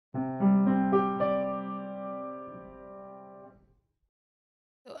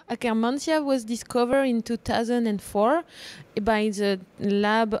Akkermansia was discovered in 2004 by the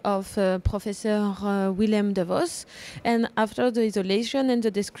lab of Professor Willem de Vos, and after the isolation and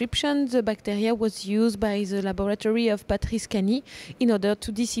the description, the bacteria was used by the laboratory of Patrice Cany in order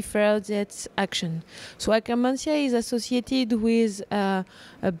to decipher its action. So Akkermansia is associated with a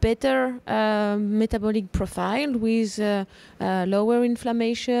better metabolic profile, with lower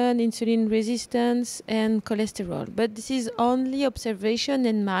inflammation, insulin resistance, and cholesterol. But this is only observation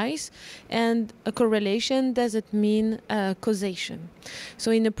in mice, and a correlation doesn't mean causation.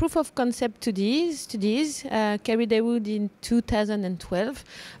 So in a proof of concept studies carried out in 2012,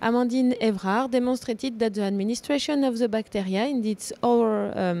 Amandine Brochot demonstrated that the administration of the bacteria in its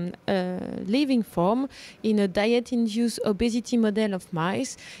living form in a diet-induced obesity model of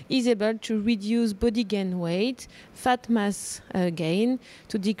mice is able to reduce body gain weight, fat mass gain,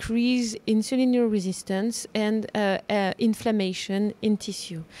 to decrease insulin resistance and inflammation in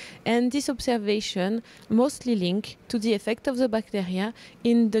tissue. And this observation mostly linked to the effect of the bacteria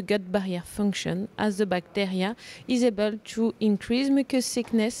in the gut barrier function, as the bacteria is able to increase mucus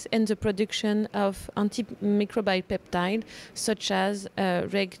thickness and the production of antimicrobial peptide such as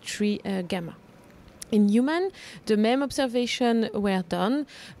reg3 gamma. In human, the MEM observation were done,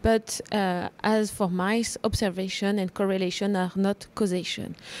 but as for mice, observation and correlation are not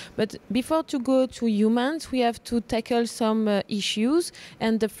causation. But before to go to humans, we have to tackle some issues,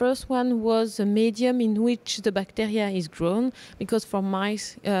 and the first one was the medium in which the bacteria is grown, because for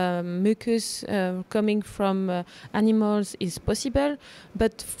mice, mucus coming from animals is possible,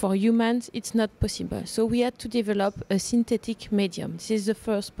 but for humans, it's not possible. So we had to develop a synthetic medium. This is the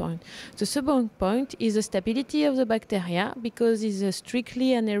first point. The second point is the stability of the bacteria, because it's a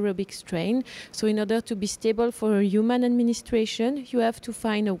strictly anaerobic strain. So in order to be stable for human administration, you have to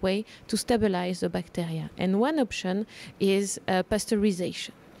find a way to stabilize the bacteria. And one option is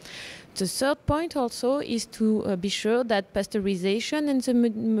pasteurization. The third point also is to be sure that pasteurization and the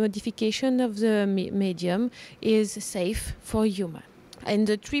modification of the medium is safe for humans. And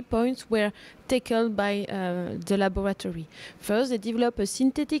the 3 points were tackled by the laboratory. First, they developed a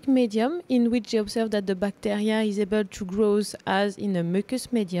synthetic medium in which they observed that the bacteria is able to grow as in a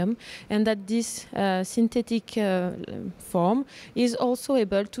mucus medium, and that this synthetic form is also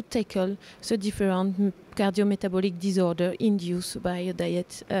able to tackle the different cardiometabolic disorder induced by a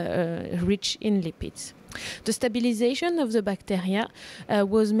diet rich in lipids. The stabilization of the bacteria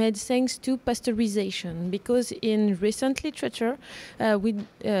was made thanks to pasteurization, because in recent literature,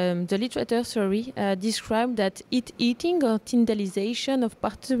 the literature described that eating or tyndalization of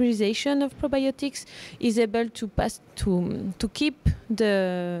pasteurization of probiotics is able to keep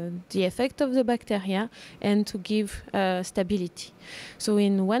the effect of the bacteria and to give stability. So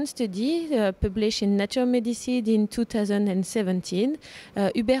in one study published in Nature Medicine in 2017,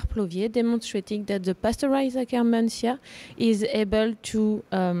 Hubert Plovier demonstrating that the pasteurized Akkermansia is able to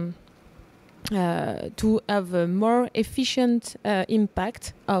have a more efficient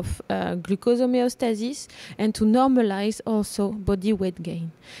impact of glucose homeostasis and to normalize also body weight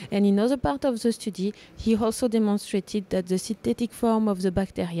gain. And in other part of the study, he also demonstrated that the synthetic form of the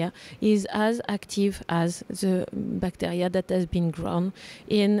bacteria is as active as the bacteria that has been grown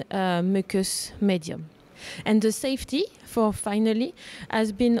in mucus medium. And the safety, for finally,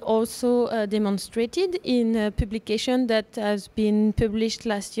 has been also demonstrated in a publication that has been published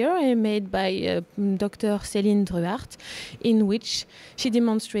last year and made by Dr. Céline Druart, in which she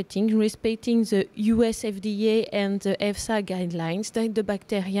demonstrating, respecting the US FDA and the EFSA guidelines, that the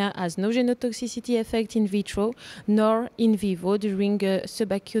bacteria has no genotoxicity effect in vitro nor in vivo during a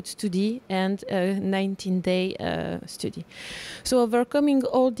subacute study and a 19-day study. So overcoming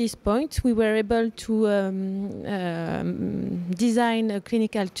all these points, we were able to design a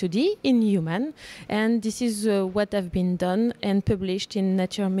clinical study in human, and this is what have been done and published in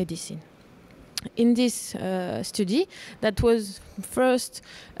Nature Medicine. In this study, that was first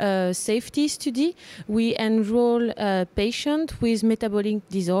safety study, we enroll a patient with metabolic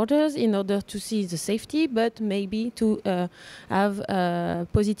disorders in order to see the safety, but maybe to have a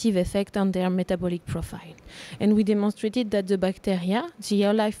positive effect on their metabolic profile. And we demonstrated that the bacteria,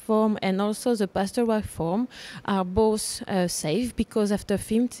 the life form and also the pasteurized form, are both safe, because after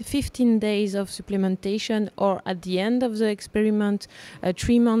 15 days of supplementation or at the end of the experiment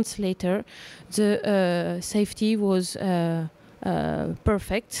 3 months later, the safety was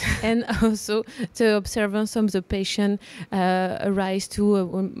perfect, and also the observance of the patient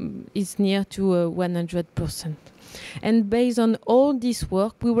is near to 100%. And based on all this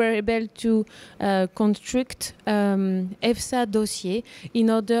work, we were able to construct EFSA dossier in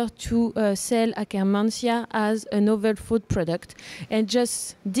order to sell Akkermansia as a novel food product. And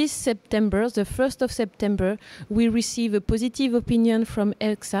just this September, the 1st of September, we received a positive opinion from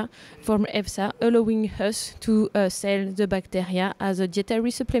EFSA, allowing us to sell the bacteria as a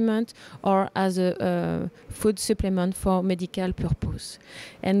dietary supplement or as a food supplement for medical purpose.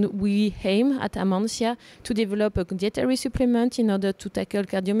 And we aim at Amandine to develop a dietary supplement in order to tackle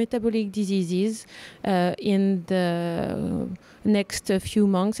cardiometabolic diseases in the next few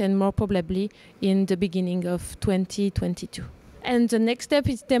months, and more probably in the beginning of 2022. And the next step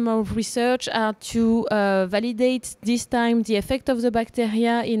in terms of research are to validate this time the effect of the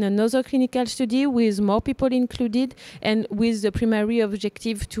bacteria in another clinical study with more people included, and with the primary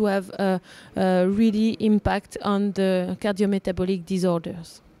objective to have a really impact on the cardiometabolic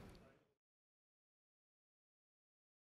disorders.